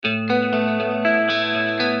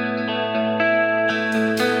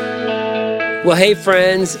Well, hey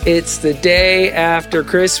friends, it's the day after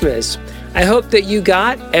Christmas. I hope that you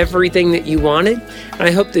got everything that you wanted. And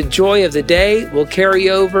I hope the joy of the day will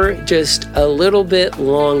carry over just a little bit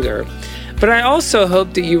longer. But I also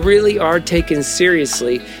hope that you really are taking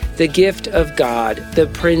seriously the gift of God, the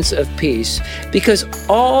Prince of Peace, because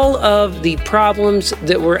all of the problems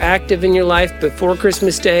that were active in your life before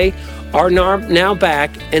Christmas Day are now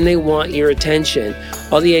back, and they want your attention.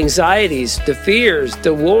 All the anxieties, the fears,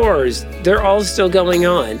 the wars, they're all still going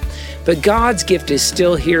on. But God's gift is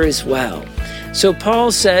still here as well. So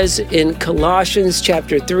Paul says in Colossians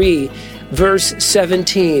chapter 3, verse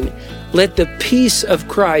 17, let the peace of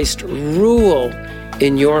Christ rule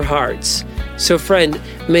in your hearts. So friend,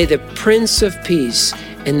 may the Prince of Peace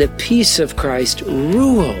and the peace of Christ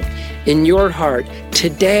rule in your heart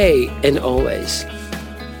today and always.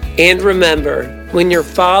 And remember, when you're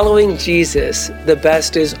following Jesus, the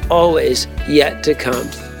best is always yet to come.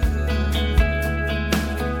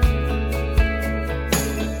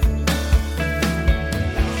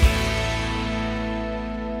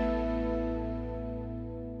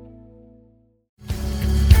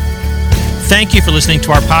 Thank you for listening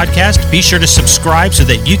to our podcast. Be sure to subscribe so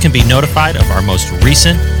that you can be notified of our most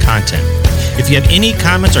recent content. If you have any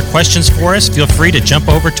comments or questions for us, feel free to jump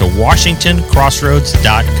over to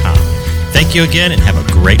WashingtonCrossroads.com. Thank you again and have a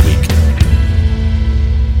great week.